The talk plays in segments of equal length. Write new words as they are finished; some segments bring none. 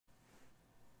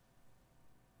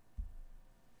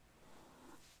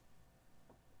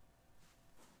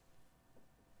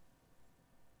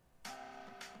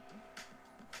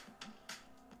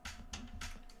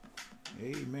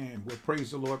Amen. Well,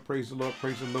 praise the Lord, praise the Lord,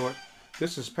 praise the Lord.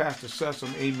 This is Pastor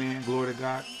Sessum, amen, glory to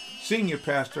God, Senior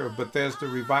Pastor of Bethesda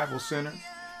Revival Center.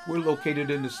 We're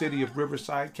located in the city of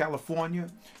Riverside, California.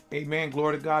 Amen,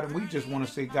 glory to God. And we just want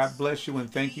to say God bless you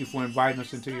and thank you for inviting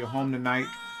us into your home tonight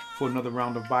for another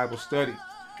round of Bible study.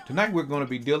 Tonight we're going to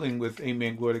be dealing with,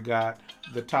 amen, glory to God,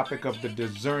 the topic of the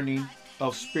discerning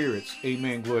of spirits.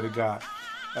 Amen, glory to God.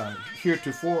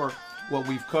 Heretofore, what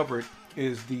we've covered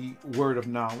is the word of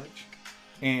knowledge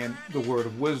and the word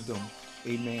of wisdom.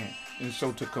 Amen. And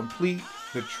so to complete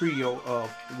the trio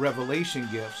of revelation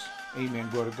gifts, amen,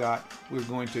 glory to God, we're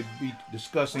going to be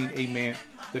discussing, amen,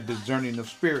 the discerning of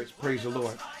spirits. Praise the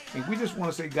Lord. And we just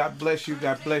want to say God bless you,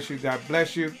 God bless you, God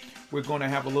bless you. We're going to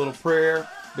have a little prayer.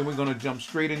 Then we're going to jump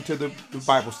straight into the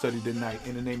Bible study tonight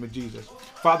in the name of Jesus.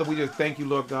 Father, we just thank you,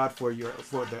 Lord God, for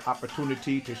the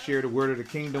opportunity to share the word of the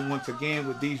kingdom once again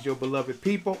with these your beloved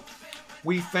people.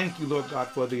 We thank you, Lord God,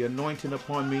 for the anointing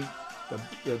upon me,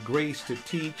 the grace to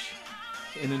teach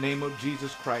in the name of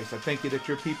Jesus Christ. I thank you that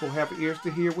your people have ears to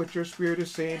hear what your spirit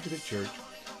is saying to the church.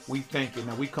 We thank you.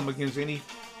 Now we come against any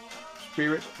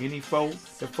spirit, any foe,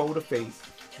 the foe to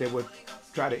faith that would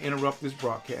try to interrupt this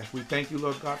broadcast. We thank you,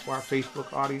 Lord God, for our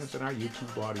Facebook audience and our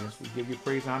YouTube audience. We give you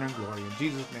praise, honor, and glory in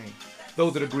Jesus' name.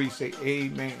 Those that agree say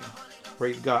amen.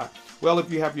 Praise God. Well,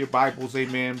 if you have your Bibles,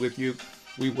 amen, with you,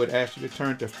 we would ask you to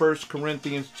turn to 1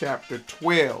 Corinthians chapter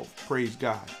 12. Praise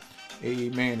God.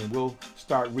 Amen. And we'll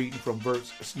start reading from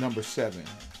verse number 7.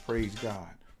 Praise God.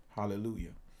 Hallelujah.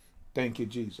 Thank you,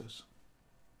 Jesus.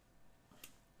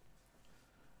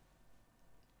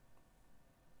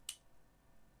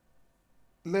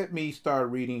 Let me start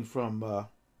reading from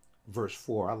verse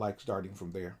 4. I like starting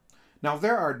from there. Now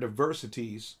there are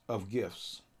diversities of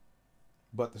gifts,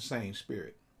 but the same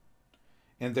Spirit.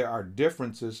 And there are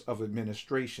differences of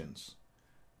administrations,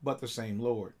 but the same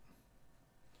Lord.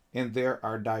 And there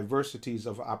are diversities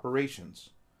of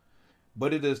operations,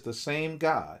 but it is the same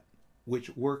God which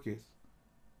worketh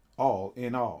all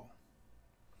in all.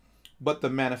 But the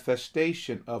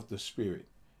manifestation of the Spirit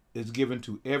is given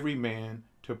to every man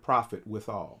to profit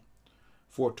withal.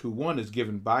 For to one is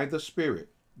given by the Spirit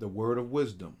the word of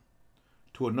wisdom,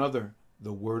 to another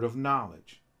the word of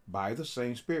knowledge by the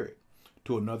same Spirit,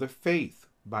 to another faith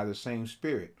by the same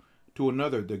Spirit, to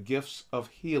another the gifts of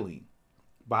healing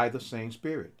by the same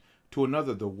Spirit, to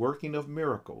another the working of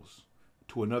miracles,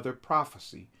 to another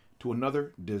prophecy, to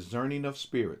another discerning of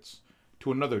spirits,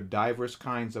 to another divers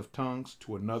kinds of tongues,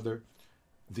 to another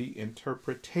the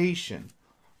interpretation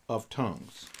of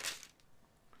tongues.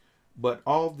 But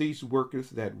all these worketh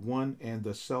that one and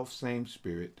the selfsame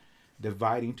Spirit,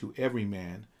 dividing to every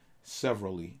man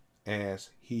severally as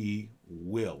he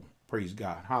will. Praise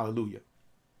God. Hallelujah.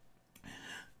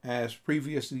 As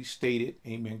previously stated,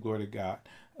 amen, glory to God,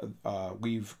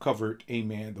 we've covered,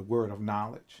 amen, the word of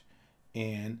knowledge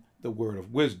and the word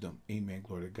of wisdom, amen,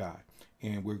 glory to God.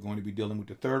 And we're going to be dealing with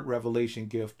the third revelation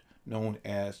gift known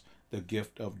as the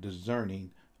gift of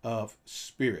discerning of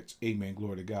spirits, amen,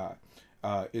 glory to God.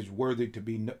 Is worthy to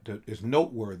be, is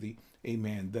noteworthy,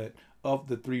 amen, that of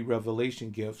the three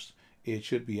revelation gifts, it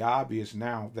should be obvious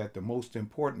now that the most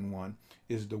important one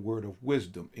is the word of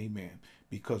wisdom, amen,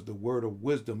 because the word of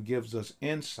wisdom gives us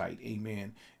insight,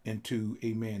 amen, into,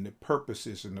 amen, the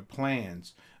purposes and the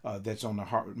plans that's on the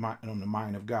heart, on the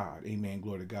mind of God, amen,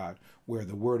 glory to God, where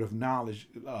the word of knowledge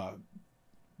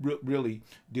really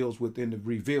deals with and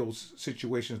reveals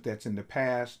situations that's in the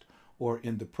past or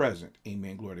in the present,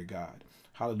 amen, glory to God,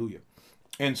 hallelujah.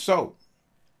 And so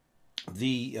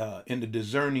the in the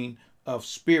discerning of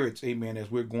spirits, amen, as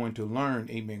we're going to learn,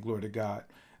 amen, glory to God,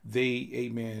 they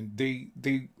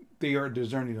are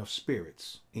discerning of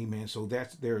spirits, amen. So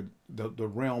that's the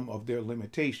realm of their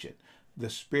limitation, the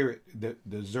spirit, the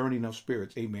discerning of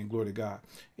spirits, amen, glory to God,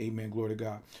 amen, glory to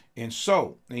God. And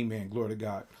so, amen, glory to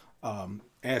God,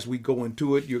 as we go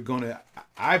into it,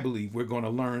 I believe we're going to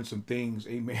learn some things,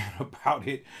 amen, about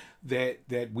it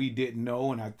that we didn't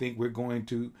know. And I think we're going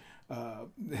to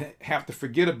have to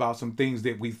forget about some things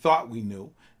that we thought we knew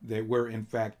that were in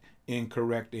fact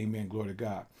incorrect, amen, glory to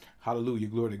God, hallelujah,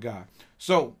 glory to God.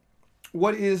 So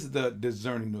what is the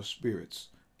discerning of spirits?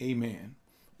 Amen.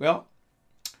 Well,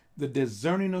 the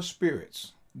discerning of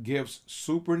spirits gives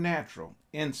supernatural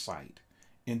insight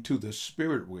into the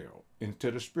spirit world,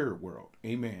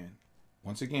 Amen.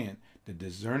 Once again, the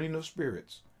discerning of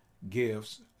spirits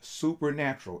gives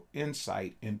supernatural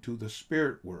insight into the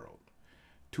spirit world.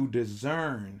 To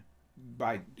discern,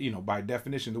 by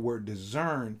definition, the word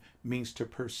discern means to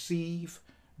perceive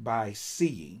by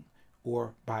seeing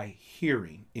or by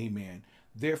hearing, amen.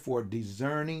 Therefore,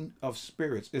 discerning of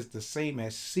spirits is the same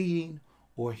as seeing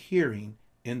or hearing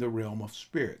in the realm of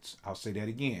spirits. I'll say that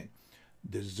again.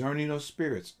 Discerning of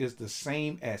spirits is the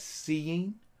same as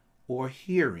seeing or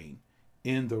hearing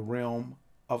in the realm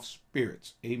of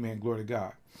spirits. Amen. Glory to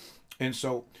God. And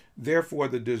so, therefore,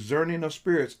 the discerning of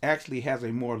spirits actually has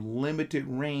a more limited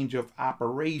range of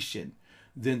operation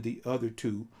than the other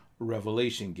two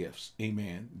revelation gifts.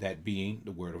 Amen. That being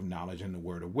the word of knowledge and the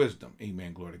word of wisdom.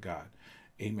 Amen. Glory to God.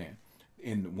 Amen.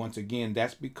 And once again,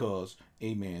 that's because,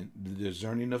 amen, the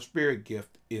discerning of spirit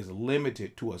gift is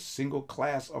limited to a single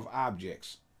class of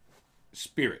objects,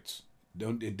 spirits.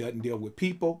 It doesn't deal with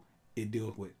people, it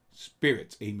deals with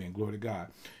spirits. Amen. Glory to God.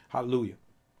 Hallelujah.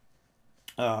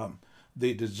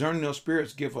 The discerning of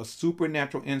spirits give us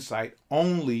supernatural insight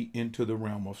only into the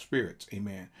realm of spirits.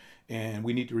 Amen. And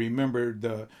we need to remember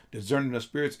the discerning of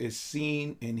spirits is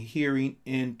seeing and hearing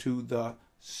into the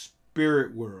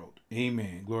spirit world.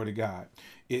 Amen. Glory to God.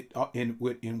 It in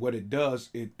what it does,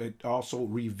 it also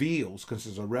reveals, because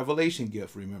it's a revelation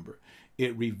gift, remember,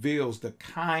 it reveals the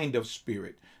kind of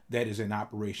spirit that is in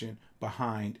operation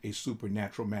behind a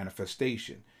supernatural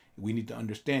manifestation. We need to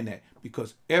understand that,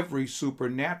 because every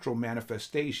supernatural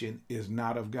manifestation is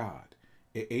not of God.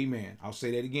 Amen. I'll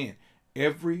say that again.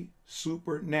 Every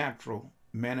supernatural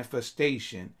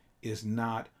manifestation is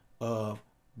not of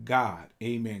God.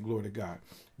 Amen. Glory to God.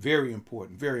 Very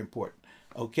important. Very important.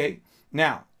 Okay.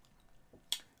 Now,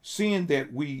 seeing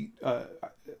that we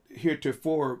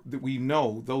heretofore that we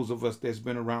know, those of us that's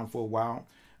been around for a while,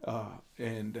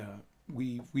 there's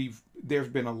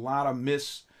been a lot of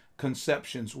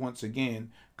misconceptions once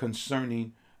again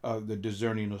concerning the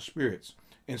discerning of spirits.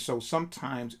 And so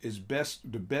sometimes it's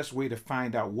the best way to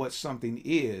find out what something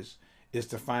is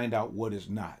to find out what is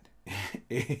not.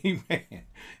 Amen.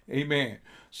 Amen.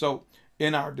 So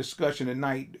in our discussion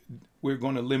tonight, we're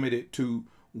going to limit it to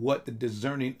what the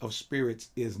discerning of spirits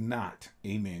is not.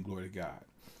 Amen. Glory to God.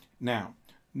 Now,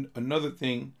 another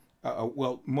thing,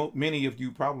 many of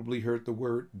you probably heard the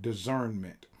word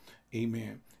discernment.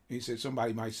 Amen. He said,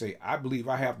 somebody might say, I believe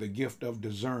I have the gift of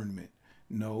discernment.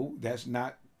 No, that's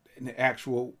not an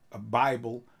actual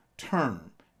Bible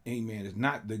term. Amen. It's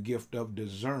not the gift of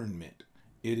discernment.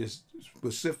 It is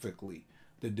specifically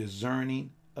the discerning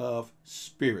of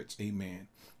spirits. Amen.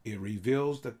 It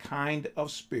reveals the kind of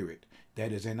spirit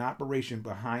that is in operation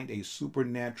behind a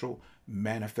supernatural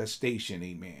manifestation.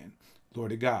 Amen. Glory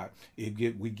to God.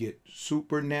 We get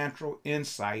supernatural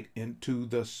insight into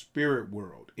the spirit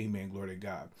world. Amen. Glory to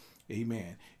God.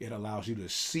 Amen. It allows you to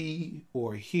see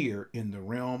or hear in the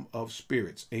realm of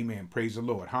spirits. Amen. Praise the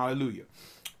Lord. Hallelujah.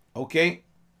 Okay.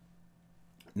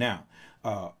 Now,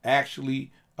 the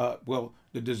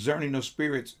discerning of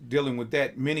spirits, dealing with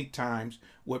that, many times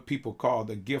what people call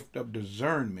the gift of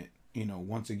discernment,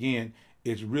 once again,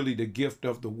 is really the gift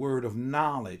of the word of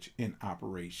knowledge in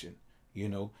operation,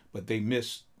 but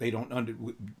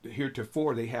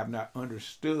heretofore they have not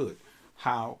understood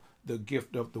how the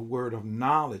gift of the word of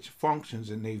knowledge functions,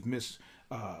 and they've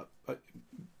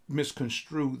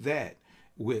misconstrued that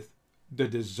with the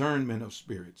discerning of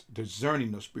spirits.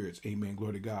 Amen.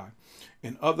 Glory to God.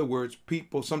 In other words,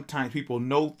 sometimes people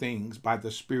know things by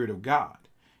the Spirit of God.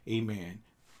 Amen.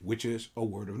 Which is a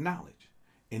word of knowledge.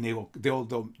 And they'll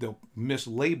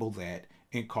mislabel that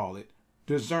and call it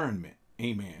discernment.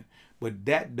 Amen. But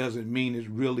that doesn't mean it's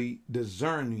really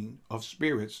discerning of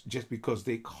spirits just because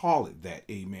they call it that.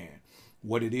 Amen.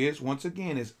 What it is, once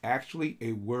again, is actually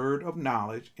a word of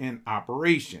knowledge in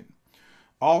operation.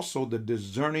 Also, the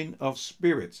discerning of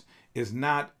spirits is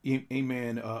not,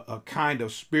 amen, a kind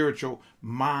of spiritual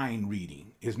mind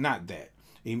reading. It's not that.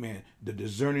 Amen. The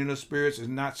discerning of spirits is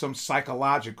not some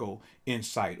psychological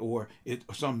insight or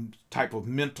some type of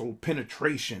mental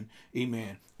penetration.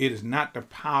 Amen. It is not the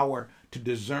power to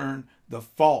discern the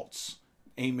faults.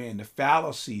 Amen. The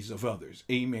fallacies of others.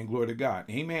 Amen. Glory to God.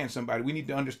 Amen. Somebody, we need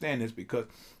to understand this, because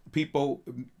people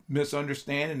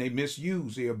misunderstand and they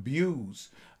misuse, they abuse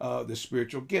the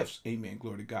spiritual gifts. Amen.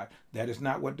 Glory to God. That is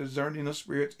not what discerning of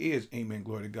spirits is. Amen.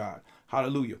 Glory to God.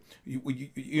 Hallelujah.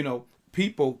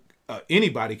 People,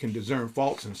 anybody can discern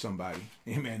faults in somebody.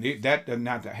 Amen. That does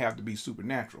not have to be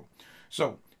supernatural.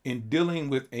 So in dealing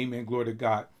with, amen, glory to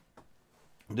God,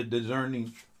 the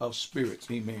discerning of spirits,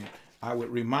 amen, I would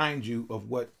remind you of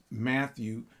what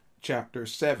Matthew chapter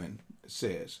 7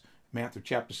 says. Matthew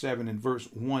chapter 7 and verse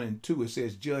 1 and 2, it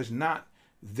says, judge not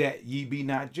that ye be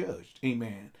not judged.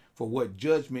 Amen. For what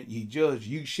judgment ye judge,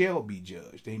 you shall be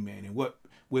judged. Amen. And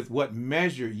with what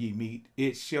measure ye meet,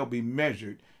 it shall be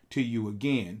measured to you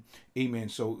again. Amen.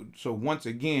 So once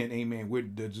again, amen,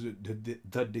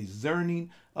 the discerning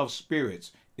of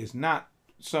spirits is not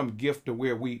some gift to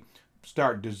where we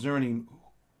start discerning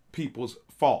people's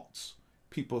faults.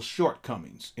 people's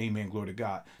shortcomings. Amen. Glory to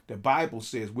God. The Bible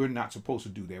says we're not supposed to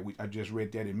do that. I just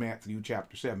read that in Matthew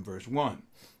chapter 7, verse 1.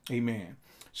 Amen.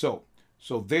 So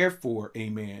therefore,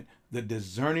 amen, the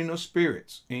discerning of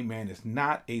spirits, amen, is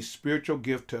not a spiritual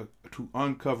gift to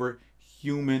uncover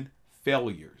human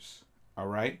failures. All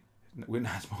right? We're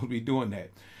not supposed to be doing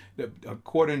that.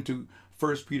 According to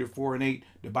 1 Peter 4 and 8,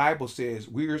 the Bible says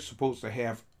we're supposed to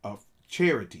have a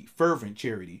charity, fervent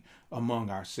charity among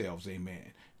ourselves.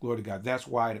 Amen. Glory to God. That's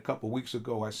why a couple of weeks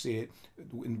ago I said,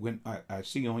 when I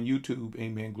see on YouTube,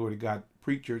 amen, glory to God,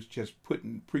 preachers just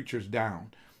putting preachers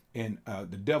down. And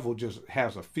the devil just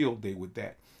has a field day with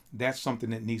that. That's something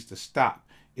that needs to stop.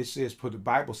 It says, for the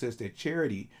Bible says that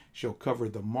charity shall cover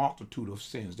the multitude of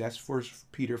sins. That's 1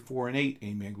 Peter 4 and 8.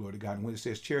 Amen. Glory to God. And when it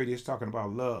says charity, it's talking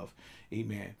about love.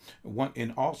 Amen.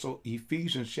 And also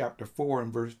Ephesians chapter 4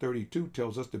 and verse 32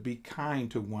 tells us to be kind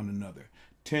to one another,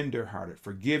 tender-hearted,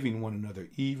 forgiving one another,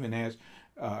 even as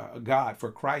God,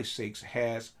 for Christ's sakes,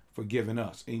 has forgiven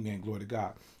us. Amen. Glory to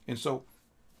God. And so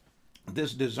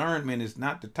this discernment is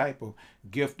not the type of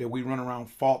gift that we run around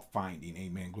fault finding.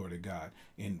 Amen. Glory to God.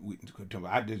 And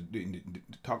I just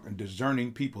talking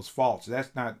discerning people's faults. That's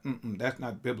not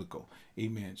biblical.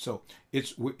 Amen. So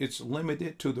it's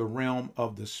limited to the realm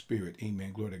of the spirit.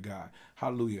 Amen. Glory to God.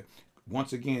 Hallelujah.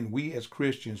 Once again, we as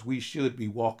Christians, we should be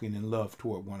walking in love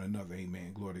toward one another.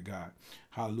 Amen. Glory to God.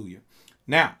 Hallelujah.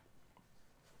 Now,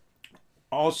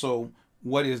 also,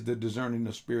 what is the discerning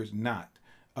of spirits not?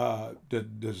 The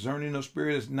discerning of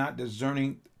spirit is not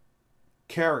discerning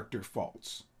character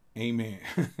faults. Amen.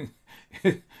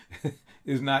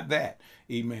 It's not that.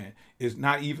 Amen. It's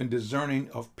not even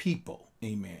discerning of people.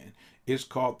 Amen. It's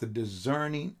called the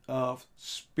discerning of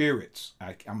spirits.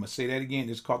 I'm going to say that again.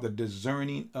 It's called the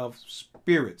discerning of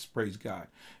spirits. Praise God.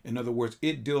 In other words,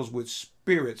 it deals with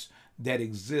spirits that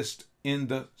exist in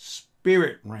the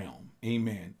spirit realm.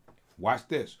 Amen. Watch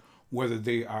this. Whether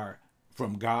they are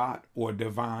from God or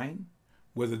divine,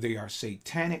 whether they are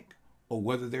satanic or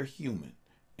whether they're human.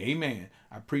 Amen.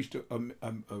 I preached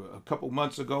a couple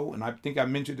months ago, and I think I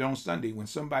mentioned it on Sunday. When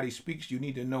somebody speaks, you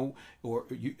need to know, or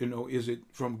you know, is it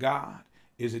from God?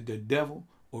 Is it the devil?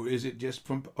 Or is it just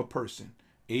from a person?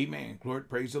 Amen. Glory,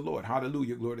 praise the Lord.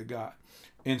 Hallelujah. Glory to God.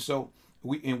 And so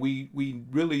we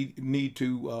really need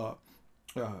to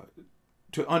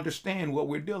understand what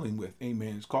we're dealing with.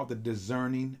 Amen. It's called the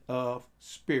discerning of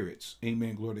spirits.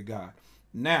 Amen. Glory to God.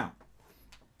 Now,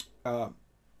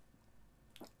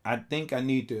 I think I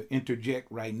need to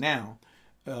interject right now.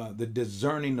 The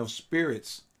discerning of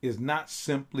spirits is not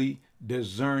simply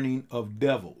discerning of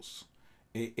devils.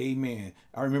 Amen.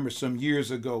 I remember some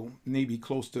years ago, maybe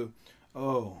close to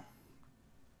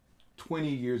 20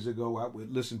 years ago, I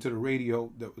would listen to the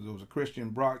radio. There was a Christian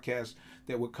broadcast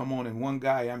that would come on, and one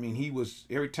guy, I mean, he was,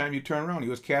 every time you turn around, he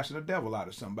was casting the devil out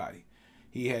of somebody.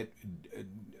 He had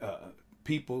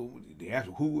people, they asked,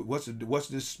 what's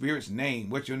this spirit's name?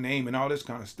 What's your name? And all this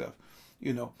kind of stuff.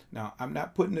 You know, now I'm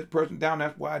not putting this person down.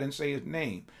 That's why I didn't say his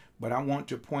name. But I want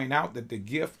to point out that the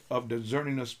gift of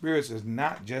discerning of spirits is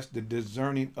not just the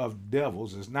discerning of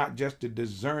devils. It's not just the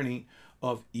discerning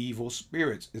of evil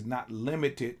spirits. It's not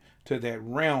limited to that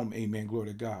realm. Amen. Glory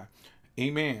to God.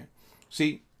 Amen.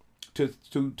 See,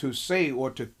 to say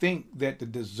or to think that the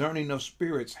discerning of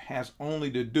spirits has only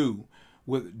to do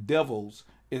with devils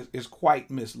is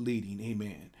quite misleading.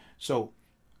 Amen. So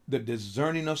the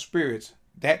discerning of spirits,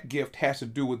 that gift has to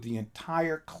do with the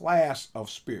entire class of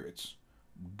spirits.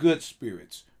 Good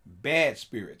spirits, bad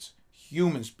spirits,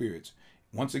 human spirits.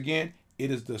 Once again, it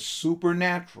is the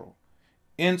supernatural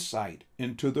insight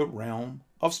into the realm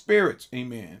of spirits.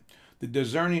 Amen. The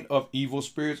discerning of evil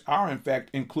spirits are in fact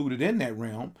included in that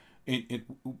realm,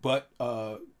 but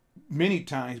many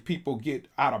times people get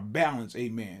out of balance.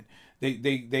 Amen.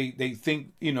 They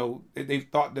think, you know, they've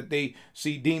thought that they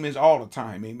see demons all the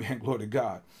time. Amen. Glory to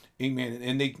God. Amen.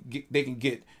 And they can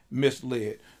get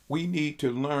misled. We need to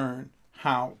learn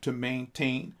how to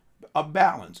maintain a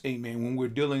balance. Amen. When we're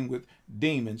dealing with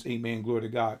demons. Amen. Glory to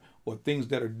God. Or things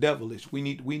that are devilish.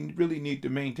 We really need to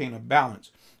maintain a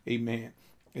balance. Amen.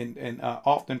 And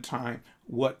oftentimes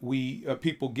what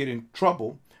people get in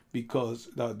trouble because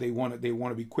they want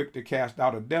to be quick to cast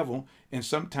out a devil, and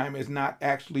sometimes it's not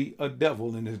actually a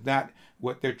devil, and it's not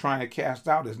what they're trying to cast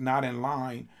out is not in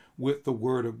line with the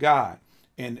Word of God.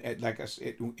 And like I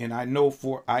said, and I know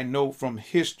from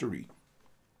history,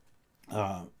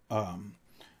 not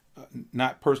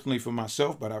personally for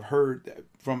myself, but I've heard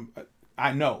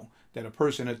I know that a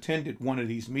person attended one of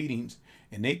these meetings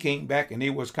and they came back and they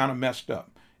was kind of messed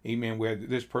up. Amen. Where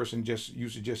this person just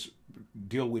used to just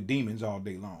deal with demons all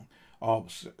day long. all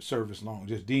service long,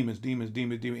 just demons, demons,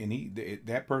 demons, demons. And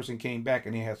that person came back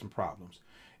and he had some problems.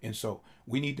 And so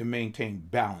we need to maintain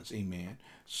balance, amen.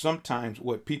 Sometimes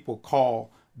what people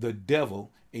call the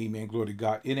devil, amen, glory to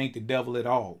God, it ain't the devil at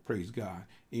all, praise God,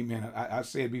 amen. I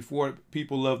said before,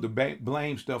 people love to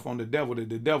blame stuff on the devil, that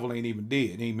the devil ain't even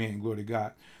dead, amen, glory to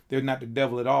God. They're not the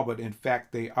devil at all, but in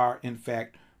fact, they are, in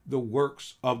fact, the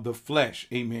works of the flesh,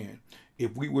 amen.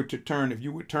 If you would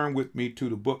turn with me to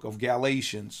the book of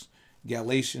Galatians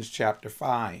chapter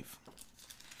 5.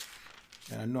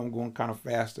 And I know I'm going kind of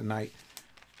fast tonight.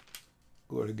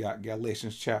 Glory to God.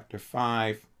 Galatians chapter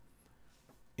 5,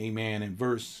 amen, and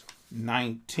verse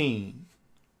 19.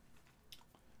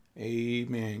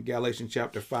 Amen. Galatians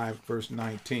chapter 5, verse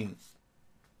 19.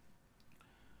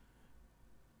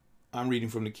 I'm reading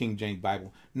from the King James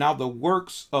Bible. Now the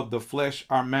works of the flesh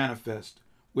are manifest,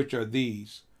 which are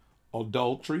these: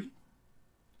 adultery,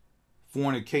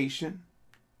 fornication,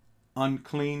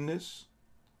 uncleanness,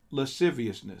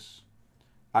 lasciviousness,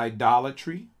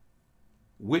 idolatry,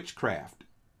 witchcraft,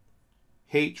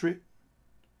 hatred,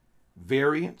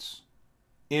 variance,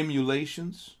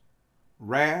 emulations,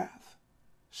 wrath,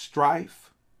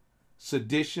 strife,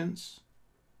 seditions,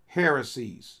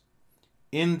 heresies,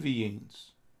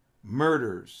 envyings,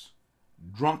 murders,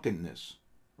 drunkenness,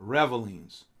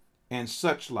 revelings, and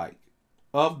such like,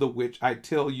 of the which I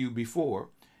tell you before,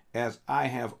 as I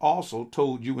have also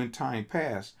told you in time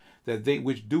past, that they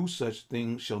which do such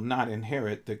things shall not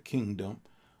inherit the kingdom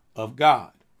of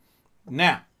God.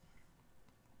 Now,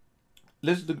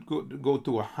 let's go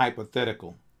through a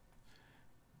hypothetical.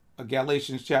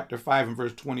 Galatians chapter 5 and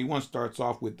verse 21 starts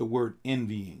off with the word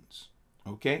envyings.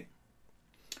 Okay?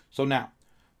 So now,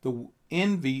 the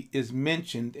envy is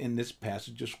mentioned in this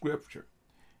passage of scripture.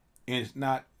 And it's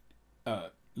not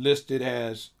listed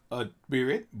as a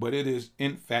spirit, but it is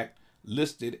in fact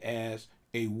listed as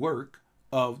a work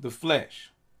of the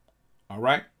flesh. All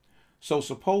right? So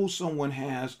suppose someone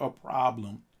has a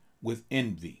problem with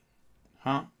envy.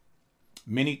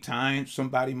 Many times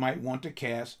somebody might want to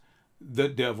cast the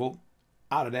devil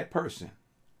out of that person.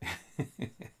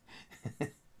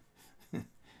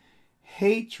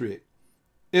 Hatred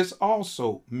is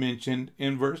also mentioned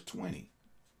in verse 20.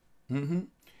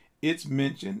 It's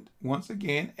mentioned once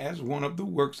again as one of the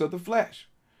works of the flesh.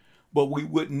 But we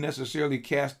wouldn't necessarily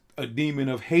cast a demon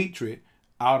of hatred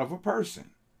out of a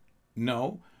person.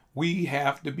 No, we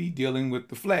have to be dealing with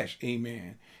the flesh.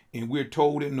 Amen. And we're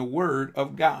told in the word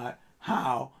of God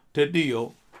how to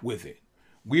deal with it.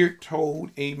 We're told,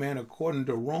 amen, according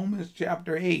to Romans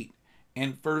chapter 8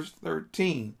 and verse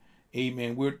 13,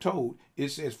 amen, we're told, it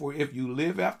says, for if you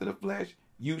live after the flesh,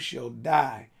 you shall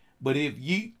die. But if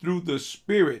ye through the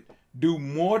Spirit do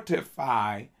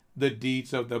mortify the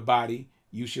deeds of the body,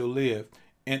 you shall live.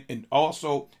 And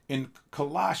also in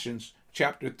Colossians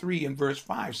chapter 3 and verse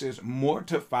 5 says,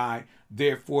 mortify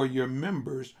therefore your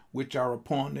members which are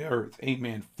upon the earth.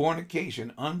 Amen.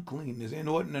 Fornication, uncleanness,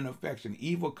 inordinate affection,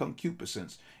 evil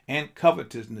concupiscence, and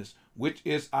covetousness, which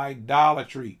is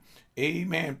idolatry.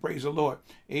 Amen. Praise the Lord.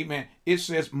 Amen. It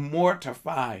says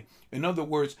mortify. In other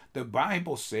words, the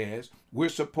Bible says we're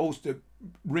supposed to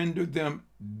render them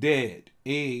dead.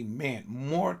 Amen.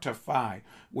 Mortify,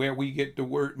 where we get the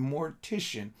word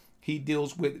mortician. He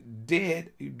deals with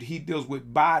dead, he deals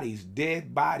with bodies,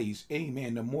 dead bodies.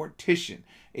 Amen. The mortician.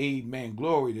 Amen.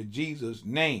 Glory to Jesus'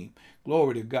 name.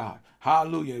 Glory to God.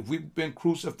 Hallelujah. If we've been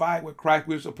crucified with Christ,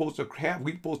 we're supposed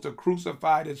to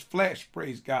crucify this flesh.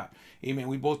 Praise God. Amen.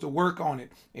 We're supposed to work on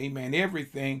it. Amen.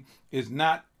 Everything is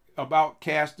not about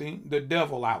casting the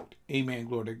devil out. Amen.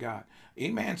 Glory to God.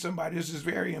 Amen. Somebody, this is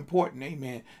very important.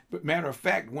 Amen. But matter of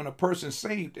fact, when a person's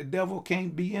saved, the devil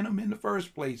can't be in them in the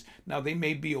first place. Now, they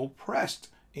may be oppressed,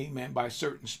 amen, by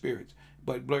certain spirits.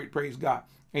 But praise God.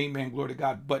 Amen. Glory to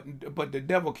God. But the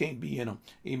devil can't be in them.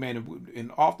 Amen.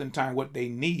 And oftentimes what they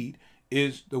need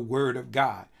is the word of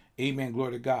God. Amen.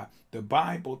 Glory to God. The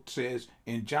Bible says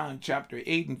in John chapter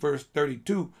 8 and verse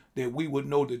 32 that we would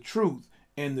know the truth,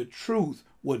 and the truth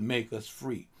would make us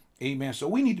free. Amen. So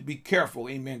we need to be careful.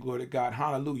 Amen. Glory to God.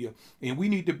 Hallelujah. And we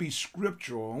need to be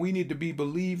scriptural. And we need to be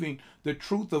believing the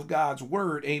truth of God's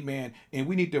word. Amen. And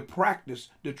we need to practice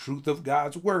the truth of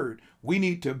God's word. We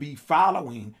need to be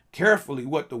following carefully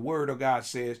what the word of God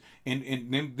says. And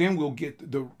then we'll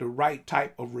get the right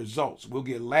type of results. We'll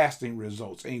get lasting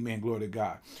results. Amen. Glory to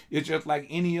God. It's just like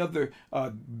any other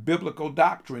biblical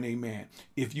doctrine. Amen.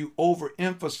 If you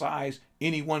overemphasize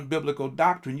any one biblical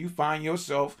doctrine, you find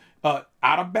yourself out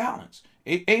of balance.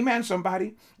 Amen,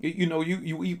 somebody. You know,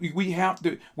 we have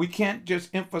to, we can't just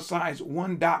emphasize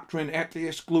one doctrine at the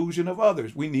exclusion of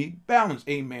others. We need balance.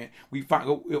 Amen. We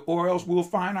find, or else we'll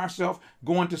find ourselves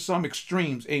going to some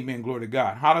extremes. Amen. Glory to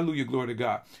God. Hallelujah. Glory to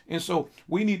God. And so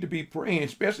we need to be praying,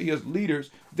 especially as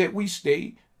leaders, that we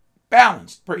stay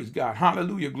balanced. Praise God.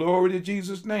 Hallelujah. Glory to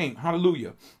Jesus' name.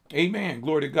 Hallelujah. Amen.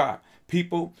 Glory to God.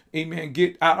 People, amen,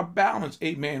 get out of balance,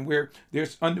 amen, where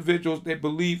there's individuals that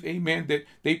believe, amen, that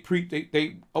they preach,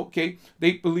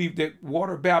 they believe that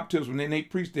water baptism, and they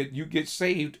preach that you get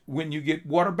saved when you get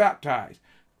water baptized.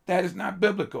 That is not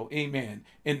biblical, amen.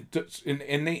 And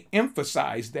they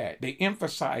emphasize that. They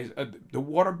emphasize the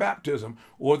water baptism,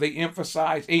 or they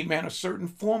emphasize, amen, a certain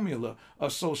formula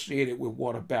associated with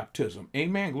water baptism.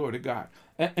 Amen, glory to God.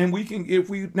 And we can, if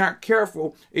we're not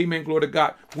careful, amen, glory to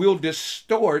God, we'll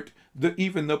distort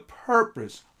even the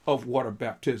purpose of water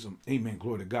baptism. Amen,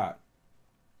 glory to God.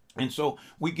 And so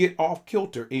we get off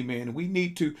kilter, amen. We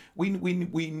need to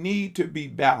need to be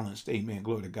balanced, amen.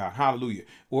 Glory to God, hallelujah.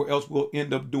 Or else we'll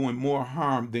end up doing more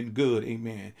harm than good,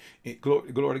 amen.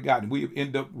 Glory to God. And we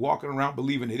end up walking around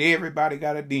believing that everybody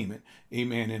got a demon,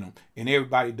 amen, in them, and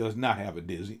everybody does not have a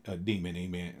demon,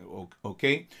 amen.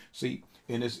 Okay, see.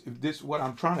 And this what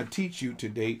I'm trying to teach you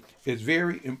today is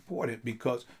very important,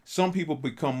 because some people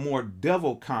become more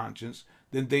devil conscious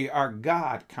than they are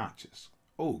God conscious.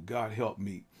 Oh, God help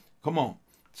me. Come on.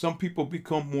 Some people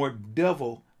become more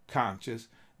devil conscious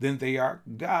than they are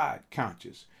God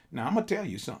conscious. Now, I'm going to tell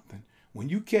you something. When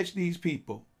you catch these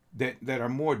people that are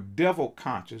more devil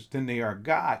conscious than they are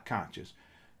God conscious,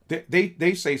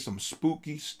 they say some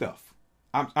spooky stuff.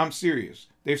 I'm serious.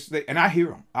 And I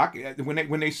hear them.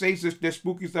 When they say this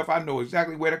spooky stuff, I know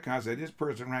exactly where they're coming from. This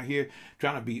person right here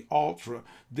trying to be ultra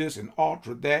this and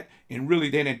ultra that, and really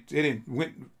they didn't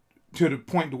went to the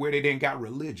point to where they didn't got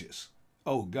religious.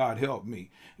 Oh, God help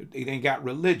me. They ain't got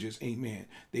religious, amen.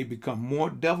 They become more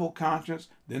devil conscious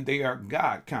than they are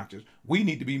God conscious. We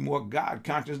need to be more God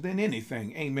conscious than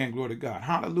anything, amen, glory to God,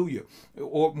 hallelujah.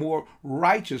 Or more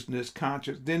righteousness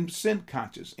conscious than sin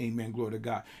conscious, amen, glory to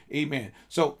God, amen.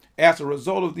 So as a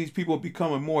result of these people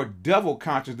becoming more devil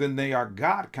conscious than they are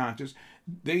God conscious,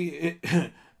 they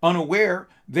unaware,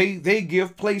 they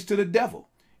give place to the devil.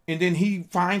 And then he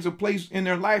finds a place in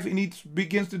their life and he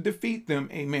begins to defeat them.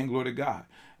 Amen. Glory to God.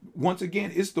 Once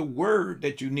again, it's the word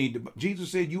that you need to.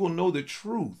 Jesus said, you will know the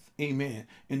truth. Amen.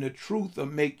 And the truth will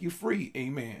make you free.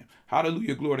 Amen.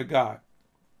 Hallelujah. Glory to God.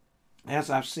 As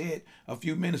I've said a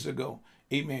few minutes ago,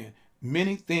 amen,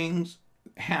 many things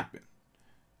happen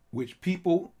which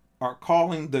people are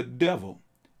calling the devil,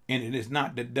 and it is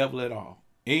not the devil at all.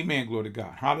 Amen. Glory to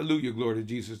God. Hallelujah. Glory to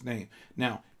Jesus' name.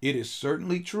 Now, it is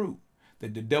certainly true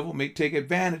that the devil may take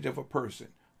advantage of a person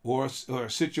or a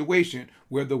situation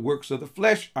where the works of the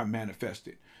flesh are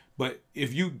manifested. But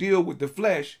if you deal with the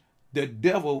flesh, the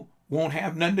devil won't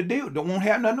have nothing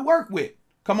to work with.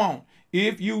 Come on.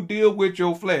 If you deal with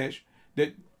your flesh,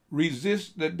 that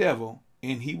resist the devil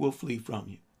and he will flee from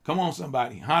you. Come on,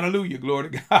 somebody. Hallelujah. Glory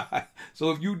to God.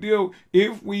 So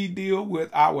if we deal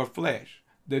with our flesh,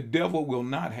 the devil will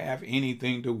not have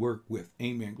anything to work with.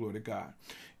 Amen. Glory to God.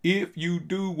 If you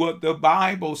do what the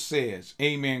Bible says,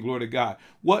 amen, glory to God.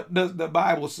 What does the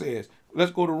Bible says?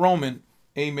 Let's go to Romans,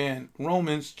 amen.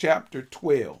 Romans chapter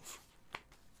 12.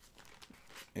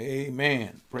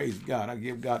 Amen. Praise God. I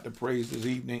give God the praise this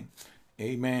evening.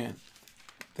 Amen.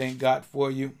 Thank God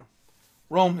for you.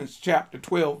 Romans chapter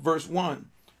 12, verse 1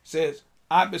 says,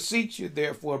 I beseech you,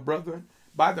 therefore, brethren,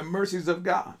 by the mercies of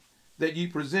God, that ye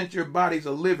present your bodies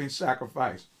a living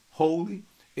sacrifice, holy,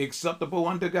 acceptable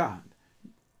unto God,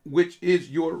 which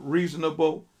is your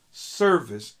reasonable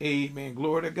service. Amen.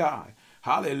 Glory to God.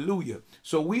 Hallelujah.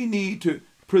 So we need to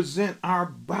present our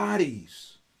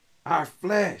bodies, our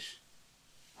flesh,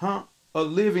 a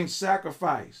living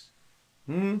sacrifice,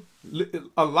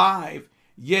 alive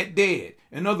yet dead.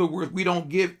 In other words, we don't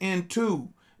give into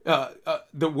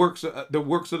the works of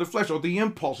the flesh, or the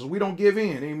impulses. We don't give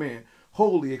in. Amen.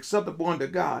 Holy, acceptable unto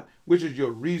God, which is your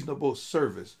reasonable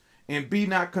service. And be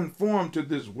not conformed to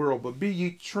this world, but be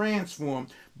ye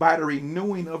transformed by the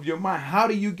renewing of your mind. How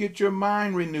do you get your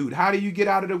mind renewed? How do you get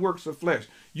out of the works of flesh?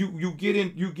 You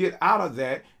get out of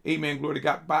that, amen, glory to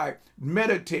God, by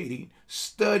meditating,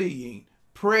 studying,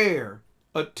 prayer,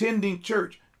 attending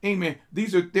church. Amen.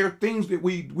 They're things that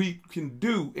we can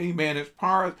do, amen,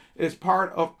 as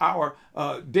part of our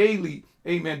daily,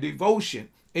 amen, devotion.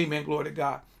 Amen, glory to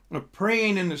God.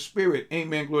 Praying in the spirit,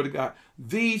 amen, glory to God.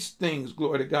 These things,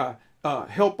 glory to God,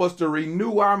 help us to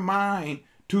renew our mind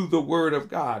to the word of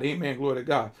God. Amen, glory to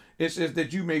God. It says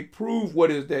that you may prove what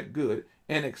is that good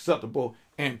and acceptable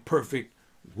and perfect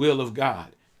will of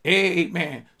God.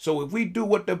 Amen. So if we do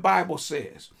what the Bible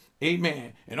says,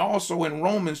 amen. And also in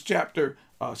Romans chapter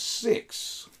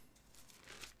 6,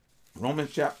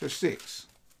 Romans chapter 6.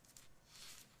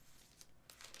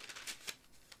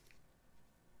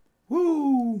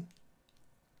 Woo!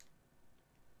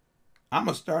 I'm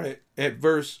going to start at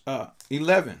verse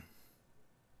 11.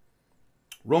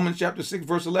 Romans chapter 6,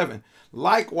 verse 11.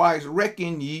 Likewise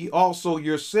reckon ye also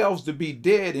yourselves to be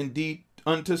dead indeed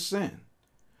unto sin,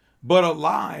 but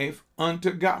alive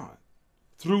unto God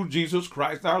through Jesus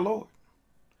Christ our Lord.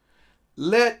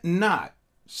 Let not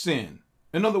sin.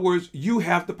 In other words, you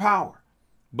have the power,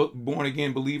 but born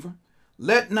again believer.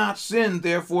 Let not sin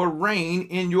therefore reign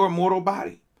in your mortal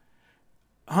body.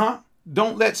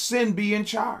 Don't let sin be in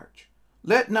charge.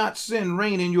 Let not sin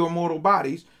reign in your mortal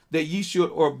bodies, that ye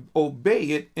should obey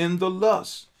it in the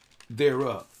lust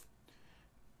thereof.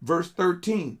 Verse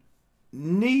 13.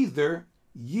 Neither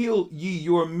yield ye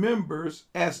your members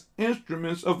as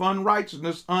instruments of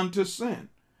unrighteousness unto sin,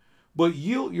 but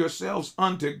yield yourselves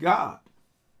unto God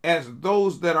as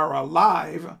those that are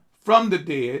alive from the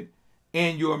dead,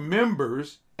 and your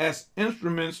members as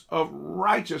instruments of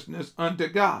righteousness unto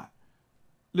God.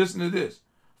 Listen to this.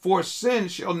 For sin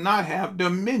shall not have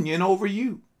dominion over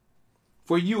you.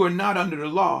 For you are not under the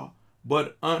law,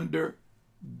 but under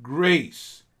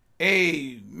grace.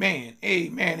 Amen.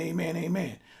 Amen. Amen.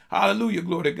 Amen. Hallelujah.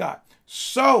 Glory to God.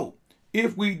 So,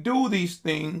 if we do these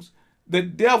things, the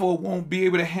devil won't be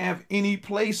able to have any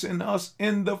place in us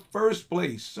in the first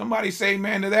place. Somebody say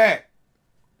amen to that.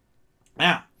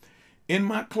 Now, in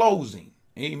my closing,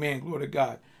 amen. Glory to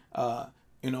God. I'm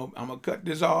gonna cut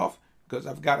this off because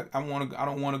I don't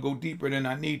want to go deeper than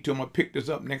I need to. I'm gonna pick this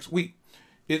up next week.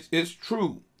 It's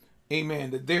true,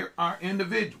 amen, that there are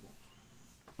individuals.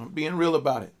 I'm being real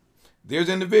about it. There's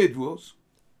individuals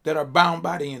that are bound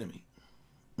by the enemy.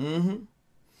 And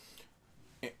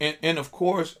of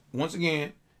course, once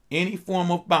again, any form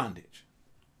of bondage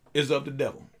is of the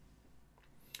devil,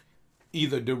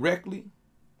 either directly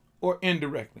or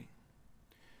indirectly.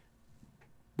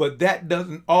 But that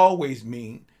doesn't always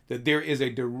mean that there is a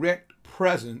direct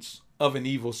presence of an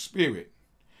evil spirit.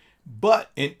 But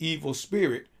an evil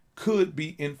spirit could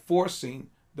be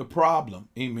enforcing the problem.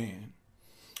 Amen.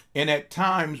 And at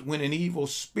times when an evil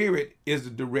spirit is the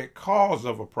direct cause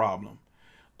of a problem,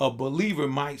 a believer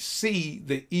might see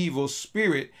the evil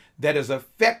spirit that is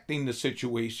affecting the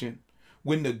situation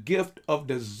when the gift of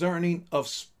discerning of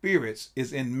spirits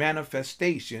is in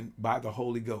manifestation by the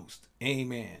Holy Ghost.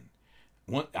 Amen.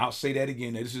 I'll say that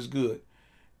again. This is good.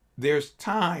 There's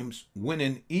times when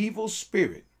an evil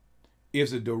spirit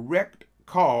is a direct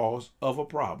cause of a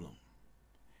problem.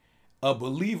 A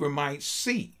believer might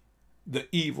see the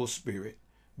evil spirit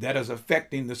that is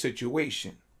affecting the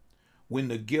situation when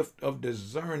the gift of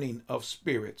discerning of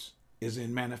spirits is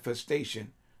in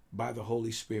manifestation by the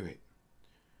Holy Spirit.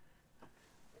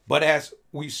 But as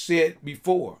we said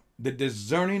before, the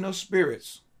discerning of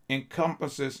spirits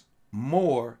encompasses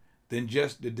more than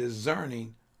just the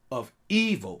discerning of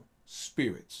evil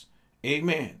spirits.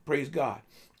 Amen. Praise God.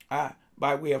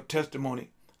 By way of testimony,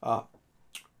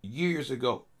 years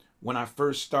ago, when I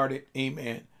first started,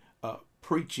 amen,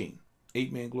 preaching,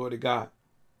 amen, glory to God,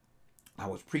 I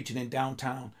was preaching in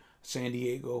downtown San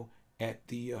Diego at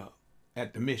the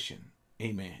mission,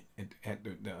 amen, at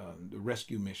the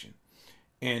rescue mission.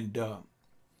 And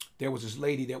there was this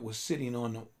lady that was sitting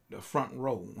on the front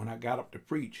row. When I got up to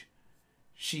preach,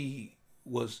 she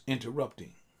was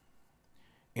interrupting.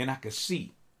 And I could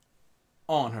see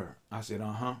on her. I said,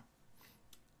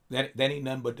 that ain't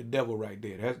nothing but the devil right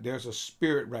there. There's a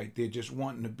spirit right there just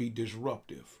wanting to be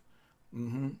disruptive.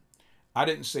 I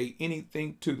didn't say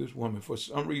anything to this woman. For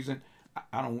some reason,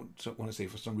 I don't want to say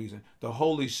for some reason, the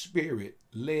Holy Spirit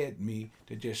led me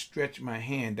to just stretch my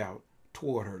hand out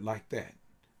toward her like that.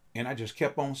 And I just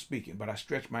kept on speaking, but I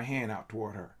stretched my hand out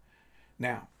toward her.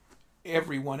 Now,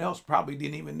 everyone else probably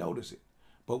didn't even notice it.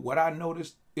 But what I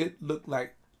noticed, it looked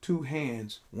like two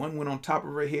hands. One went on top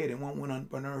of her head and one went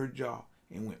under her jaw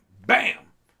and went bam.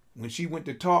 When she went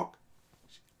to talk,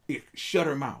 it shut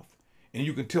her mouth. And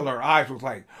you can tell her eyes was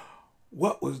like,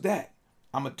 what was that?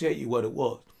 I'm going to tell you what it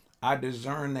was. I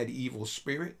discerned that evil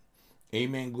spirit.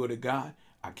 Amen. Glory to God.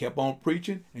 I kept on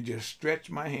preaching and just stretched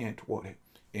my hand toward it.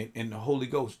 And the Holy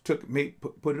Ghost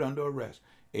put it under arrest.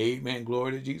 Amen.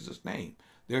 Glory to Jesus' name.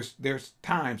 There's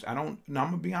times I'm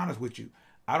going to be honest with you.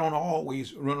 I don't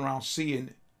always run around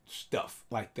seeing stuff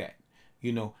like that.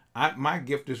 My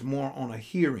gift is more on a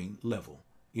hearing level.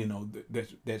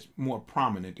 That's more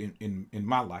prominent in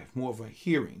my life, more of a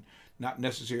hearing, not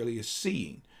necessarily a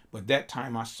seeing. But that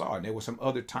time I saw it. There were some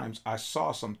other times I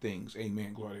saw some things.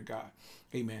 Amen. Glory to God.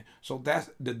 Amen. So that's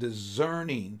the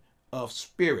discerning of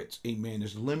spirits. Amen.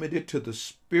 Is limited to the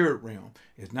spirit realm.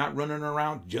 It's not running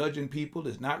around judging people.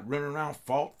 It's not running around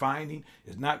fault finding.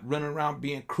 It's not running around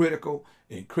being critical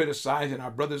and criticizing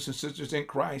our brothers and sisters in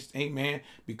Christ. Amen.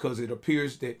 Because it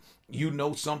appears that you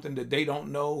know something that they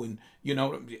don't know. And, you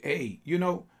know, hey, you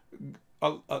know,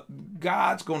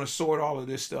 God's going to sort all of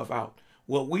this stuff out.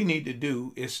 What we need to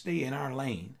do is stay in our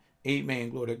lane.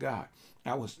 Amen. Glory to God.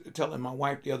 I was telling my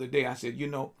wife the other day, I said, you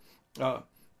know,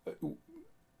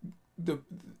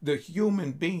 the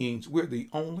human beings, we're the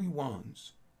only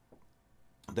ones,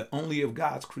 the only of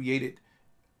God's created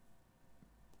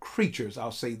creatures.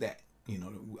 I'll say that. You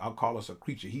know, I'll call us a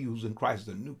creature. He who's in Christ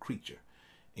is a new creature.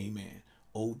 Amen.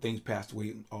 Old things passed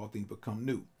away and all things become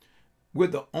new. We're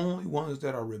the only ones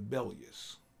that are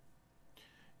rebellious.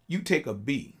 You take a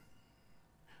bee.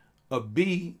 A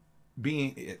bee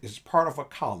being is part of a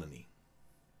colony.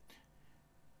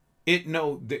 It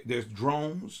know that there's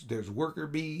drones, there's worker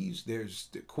bees, there's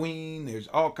the queen, there's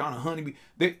all kind of honeybees.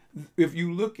 If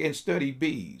you look and study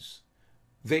bees,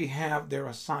 they have their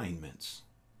assignments.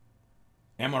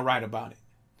 Am I right about it?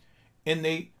 And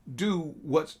they do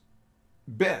what's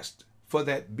best for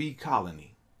that bee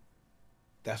colony.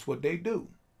 That's what they do.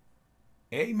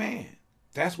 Amen.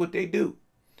 That's what they do.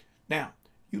 Now,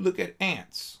 you look at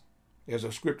ants. There's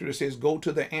a scripture that says, go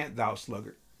to the ant, thou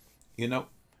sluggard. You know,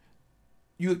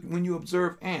 when you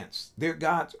observe ants, they're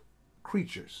God's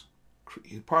creatures,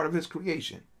 part of his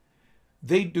creation.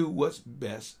 They do what's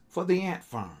best for the ant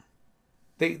farm.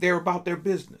 They're about their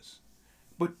business.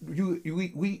 But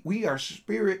we are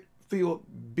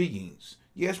spirit-filled beings.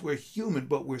 Yes, we're human,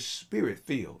 but we're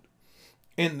spirit-filled.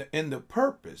 And the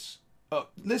purpose of,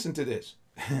 listen to this.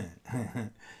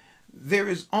 There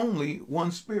is only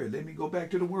one spirit. Let me go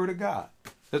back to the word of God.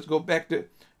 Let's go back to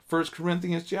 1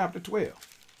 Corinthians chapter 12.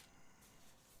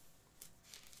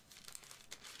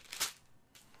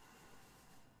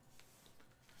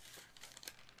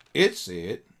 It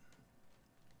said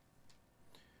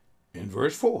in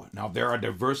verse 4, now there are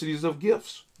diversities of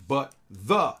gifts, but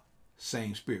the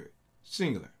same Spirit,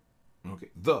 singular. Okay,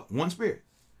 the one Spirit.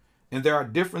 And there are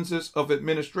differences of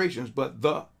administrations, but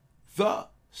the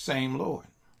same Lord.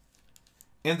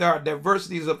 And there are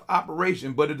diversities of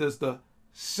operation, but it is the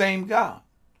same God,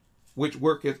 which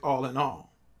worketh all in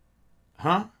all.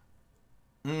 Huh?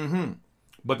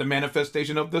 But the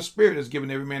manifestation of the Spirit is given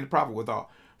every man to profit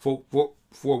withal.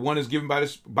 For one is given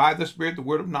by the Spirit the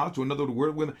word of knowledge, to another the word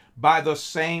of wisdom by the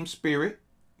same Spirit.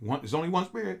 There's only one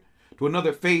Spirit. To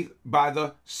another faith by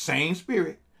the same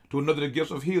Spirit. To another the gifts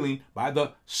of healing by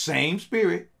the same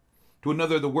Spirit. To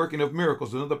another the working of miracles,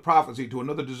 to another prophecy, to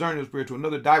another discerning of spirit, to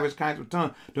another diverse kinds of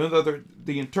tongues, to another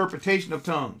the interpretation of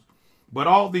tongues. But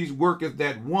all these worketh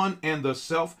that one and the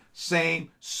self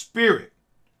same Spirit,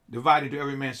 divided to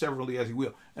every man severally as he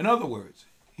will. In other words,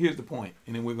 here's the point,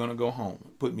 and then we're going to go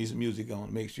home. Put me some music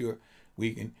on, make sure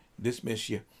we can dismiss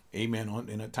you, amen,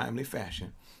 in a timely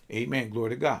fashion. Amen,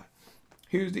 glory to God.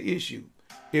 Here's the issue.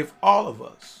 If all of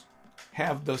us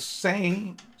have the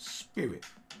same Spirit,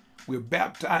 we're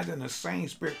baptized in the same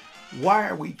Spirit, why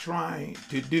are we trying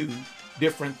to do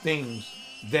different things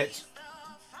that's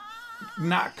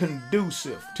not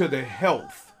conducive to the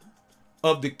health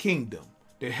of the kingdom,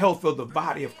 the health of the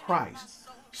body of Christ?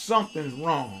 Something's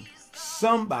wrong.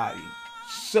 Somebody,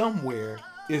 somewhere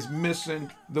is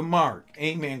missing the mark.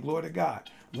 Amen. Glory to God.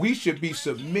 We should be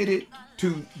submitted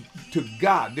to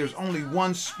God. There's only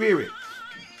one Spirit.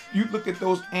 You look at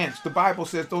those ants. The Bible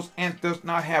says those ants does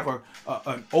not have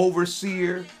an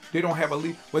overseer. They don't have a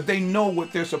lead, but they know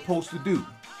what they're supposed to do.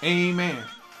 Amen.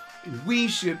 We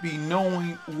should be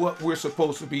knowing what we're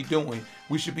supposed to be doing.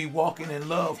 We should be walking in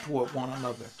love toward one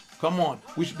another. Come on.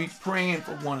 We should be praying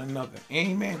for one another.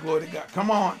 Amen. Glory to God. Come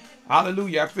on.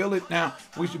 Hallelujah. I feel it now.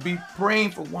 We should be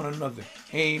praying for one another.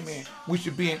 Amen. We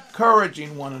should be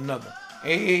encouraging one another.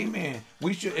 Amen.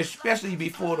 We should, especially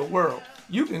before the world.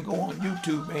 You can go on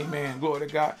YouTube, amen, glory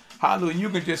to God, hallelujah. You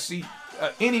can just see,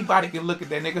 anybody can look at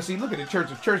that. They can see, look at the church.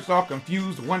 The church is all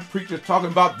confused. One preacher's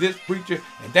talking about this preacher,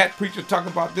 and that preacher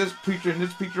talking about this preacher, and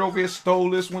this preacher over here stole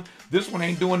this one. This one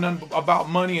ain't doing nothing about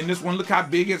money, and this one, look how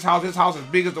big his house is as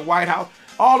big as the White House.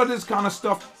 All of this kind of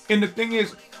stuff. And the thing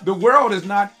is, the world is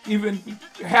not even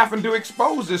having to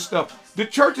expose this stuff. The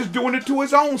church is doing it to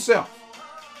its own self.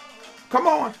 Come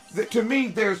on. To me,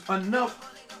 there's enough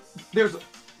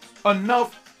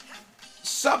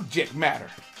subject matter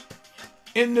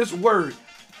in this word.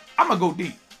 I'm going to go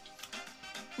deep.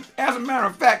 As a matter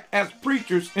of fact, as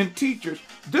preachers and teachers,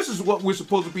 this is what we're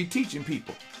supposed to be teaching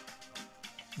people.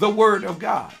 The word of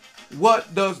God.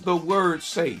 What does the word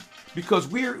say? Because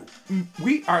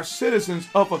we are citizens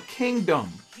of a kingdom,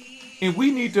 and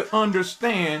we need to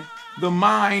understand the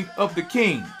mind of the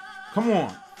king. Come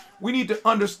on. We need to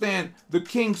understand the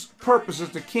king's purposes,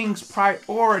 the king's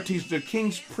priorities, the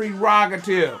king's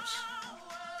prerogatives.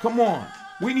 Come on.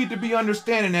 We need to be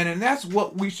understanding that, and that's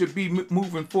what we should be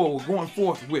moving forward, going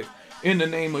forth with, in the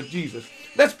name of Jesus.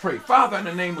 Let's pray. Father, in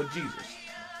the name of Jesus,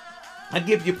 I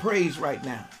give you praise right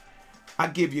now. I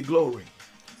give you glory.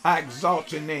 I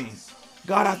exalt your name.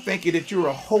 God, I thank you that you're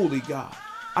a holy God.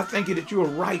 I thank you that you're a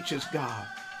righteous God.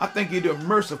 I thank you that you're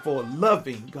merciful,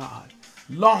 loving God,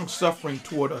 long-suffering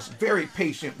toward us, very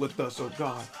patient with us, oh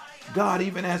God. God,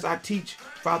 even as I teach,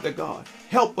 Father God,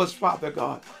 help us, Father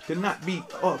God, to not be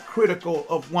critical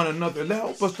of one another.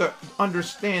 Help us to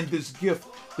understand this gift,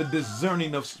 the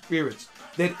discerning of spirits,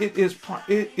 that it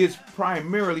is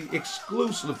primarily,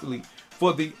 exclusively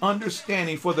for the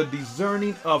understanding, for the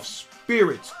discerning of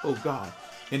spirits, oh God,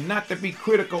 and not to be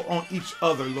critical on each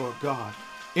other, Lord God,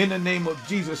 in the name of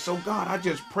Jesus. So God, I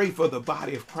just pray for the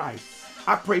body of Christ.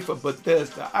 I pray for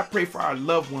Bethesda. I pray for our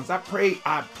loved ones. I pray,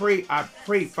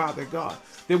 Father God,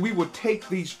 that we would take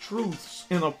these truths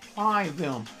and apply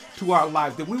them to our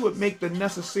life, that we would make the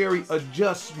necessary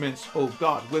adjustments, oh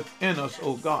God, within us,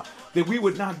 oh God, that we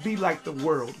would not be like the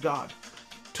world, God,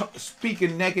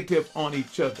 speaking negative on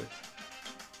each other,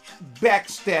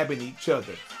 backstabbing each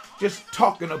other, just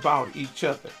talking about each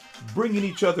other, bringing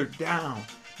each other down.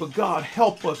 But God,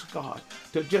 help us, God,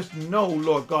 to just know,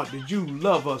 Lord God, that you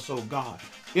love us, oh God,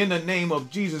 in the name of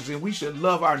Jesus, and we should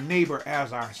love our neighbor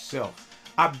as ourselves.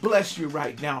 I bless you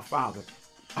right now, Father.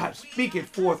 I speak it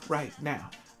forth right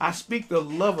now. I speak the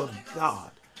love of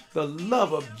God, the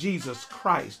love of Jesus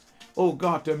Christ, oh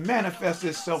God, to manifest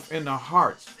itself in the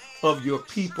hearts of your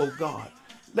people, God.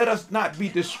 Let us not be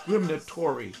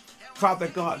discriminatory. Father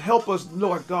God, help us,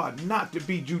 Lord God, not to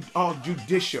be all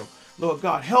judicial. Lord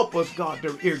God, help us, God,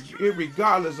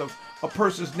 regardless of a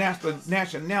person's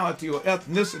nationality or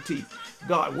ethnicity,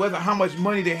 God, whether how much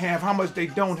money they have, how much they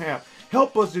don't have.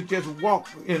 Help us to just walk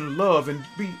in love and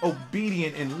be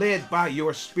obedient and led by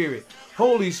your Spirit.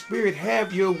 Holy Spirit,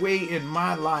 have your way in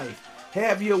my life.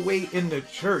 Have your way in the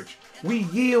church. We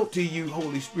yield to you,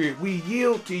 Holy Spirit. We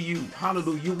yield to you.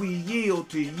 Hallelujah. We yield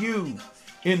to you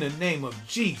in the name of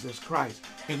Jesus Christ.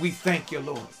 And we thank you,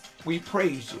 Lord. We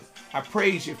praise you. I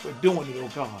praise you for doing it, oh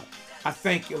God. I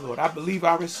thank you, Lord. I believe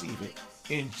I receive it.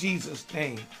 In Jesus'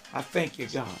 name, I thank you,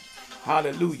 God.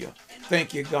 Hallelujah.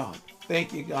 Thank you, God.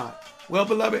 Thank you, God. Well,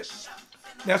 beloved,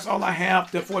 that's all I have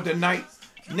for tonight.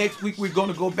 Next week, we're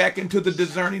going to go back into the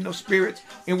discerning of spirits,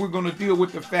 and we're going to deal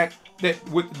with the fact that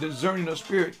with the discerning of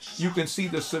spirits, you can see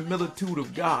the similitude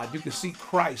of God. You can see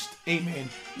Christ, amen,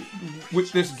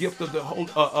 with this gift of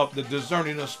the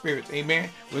discerning of spirits, amen.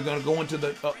 We're going to go into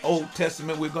the Old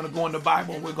Testament. We're going to go in the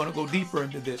Bible, and we're going to go deeper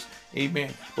into this,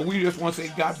 amen. But we just want to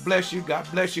say, God bless you, God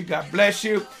bless you, God bless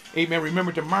you, amen.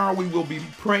 Remember, tomorrow we will be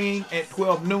praying at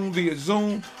 12 noon via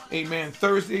Zoom, amen.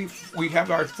 Thursday, we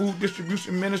have our food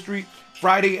distribution ministry.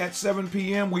 Friday at 7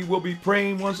 p.m. we will be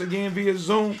praying once again via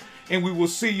Zoom, and we will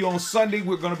see you on Sunday.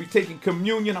 We're going to be taking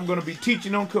communion. I'm going to be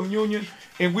teaching on communion,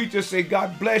 and we just say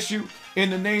God bless you in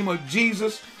the name of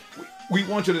Jesus. We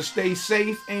want you to stay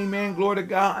safe, amen, glory to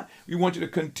God. We want you to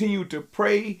continue to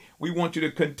pray. We want you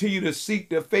to continue to seek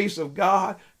the face of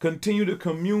God, continue to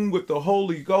commune with the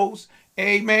Holy Ghost,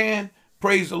 amen.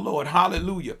 Praise the Lord,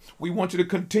 hallelujah. We want you to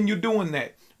continue doing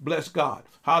that. Bless God,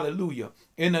 hallelujah,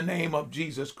 in the name of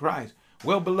Jesus Christ.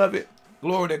 Well, beloved,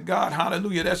 glory to God.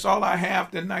 Hallelujah. That's all I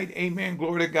have tonight. Amen.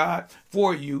 Glory to God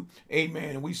for you.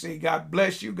 Amen. And we say, God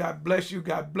bless you. God bless you.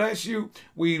 God bless you.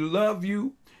 We love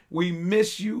you. We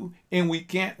miss you. And we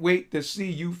can't wait to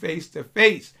see you face to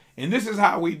face. And this is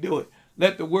how we do it.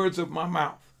 Let the words of my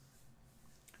mouth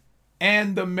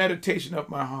and the meditation of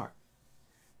my heart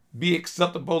be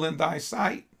acceptable in thy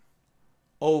sight,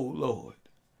 O Lord,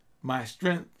 my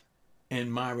strength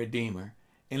and my Redeemer.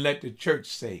 And let the church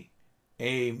say,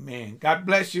 amen. God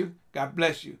bless you. God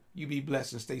bless you. You be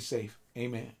blessed and stay safe.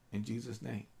 Amen. In Jesus'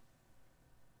 name.